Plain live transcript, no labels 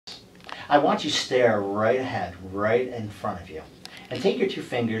I want you to stare right ahead, right in front of you. And take your two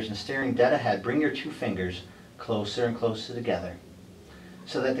fingers and staring dead ahead, bring your two fingers closer and closer together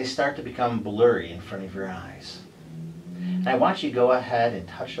so that they start to become blurry in front of your eyes. And I want you to go ahead and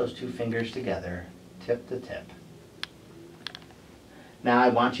touch those two fingers together, tip to tip. Now I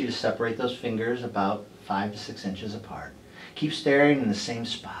want you to separate those fingers about 5 to 6 inches apart. Keep staring in the same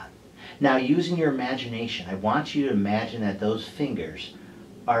spot. Now using your imagination, I want you to imagine that those fingers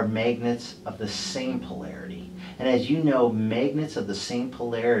are magnets of the same polarity. And as you know, magnets of the same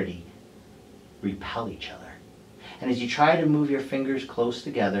polarity repel each other. And as you try to move your fingers close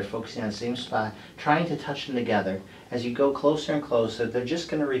together, focusing on the same spot, trying to touch them together, as you go closer and closer, they're just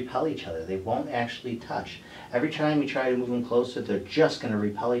going to repel each other. They won't actually touch. Every time you try to move them closer, they're just going to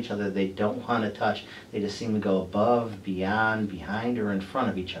repel each other. They don't want to touch. They just seem to go above, beyond, behind, or in front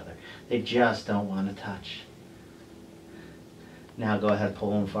of each other. They just don't want to touch. Now go ahead and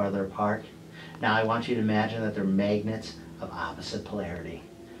pull them farther apart. Now I want you to imagine that they're magnets of opposite polarity.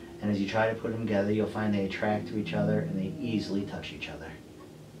 And as you try to put them together, you'll find they attract to each other and they easily touch each other.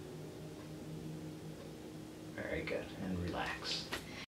 Very good. And relax.